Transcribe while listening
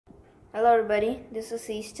Hello everybody, this is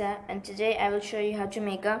Easter and today I will show you how to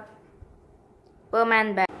make a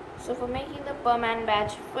perman badge. So for making the perman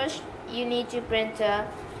badge, first you need to print a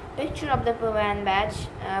picture of the perman badge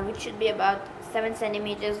which should be about 7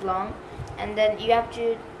 centimeters long, and then you have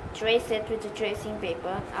to trace it with a tracing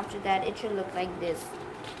paper. After that it should look like this.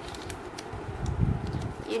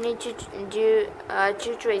 You need to do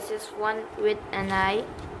two traces, one with an eye,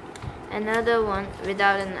 another one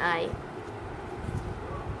without an eye.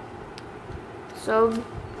 So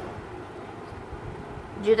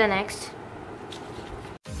do the next.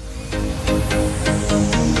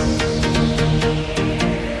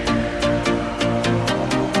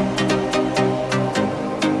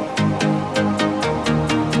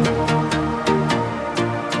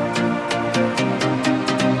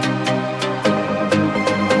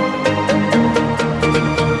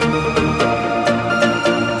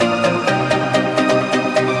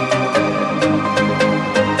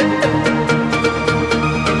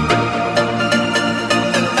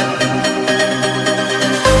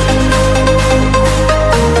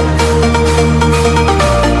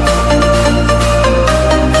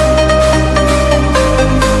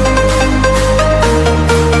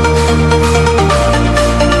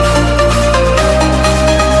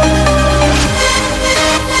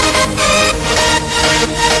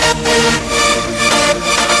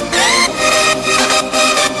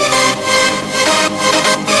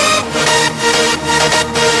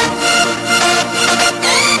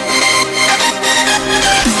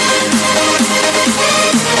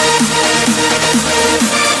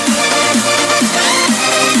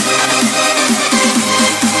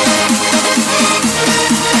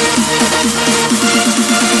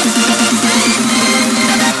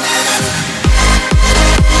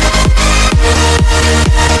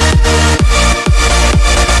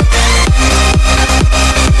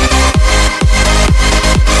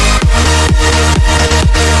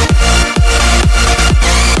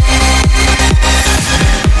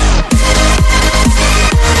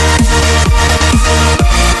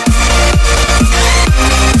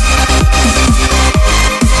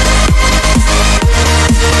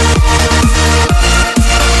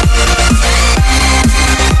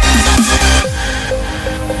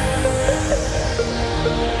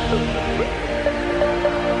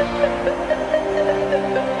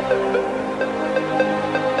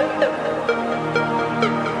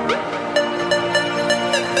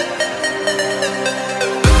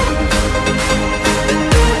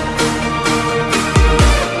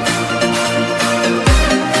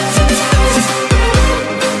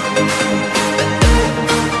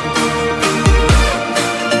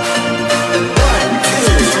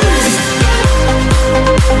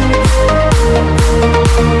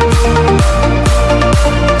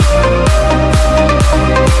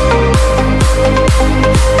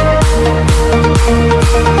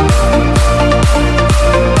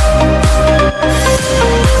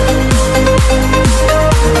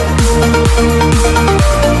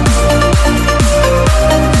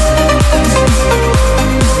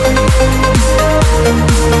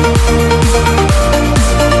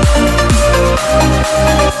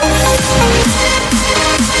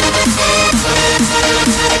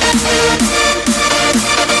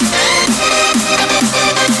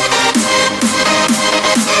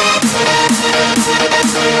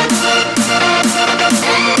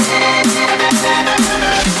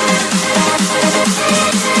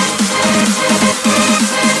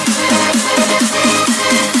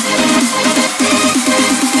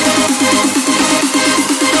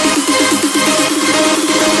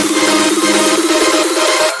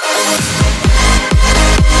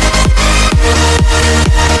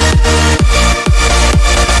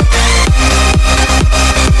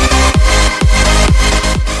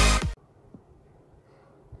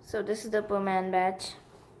 So this is the perman badge.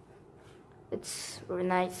 It's very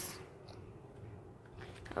nice.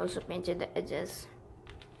 I also painted the edges.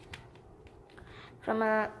 From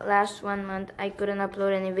last 1 month I couldn't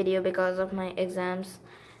upload any video because of my exams,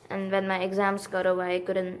 and when my exams got over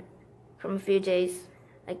from a few days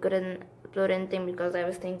I couldn't upload anything because I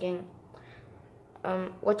was thinking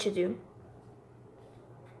what to do.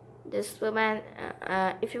 This perman,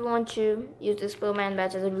 if you want to use this perman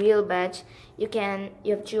badge as a real badge, you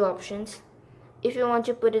have two options. If you want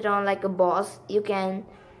to put it on like a boss, you can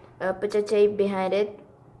put a tape behind it.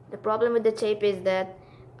 The problem with the tape is that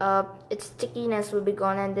its stickiness will be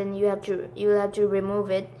gone, and then you will have to remove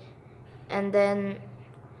it, and then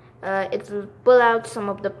it will pull out some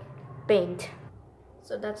of the paint.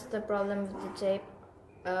 So that's the problem with the tape.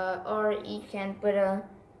 Or you can put a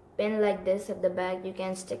pin like this at the back. You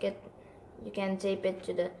can stick it, you can tape it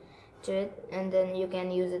to the to it, and then you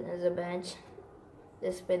can use it as a badge.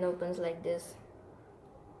 This pin opens like this.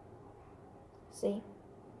 See?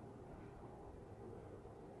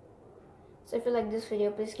 So if you like this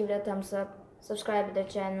video, please give it a thumbs up, subscribe to the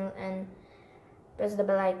channel, and press the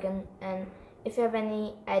bell icon. And if you have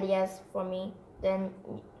any ideas for me, then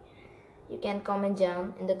you can comment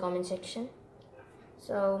down in the comment section.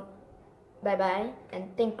 So bye bye,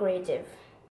 and think creative.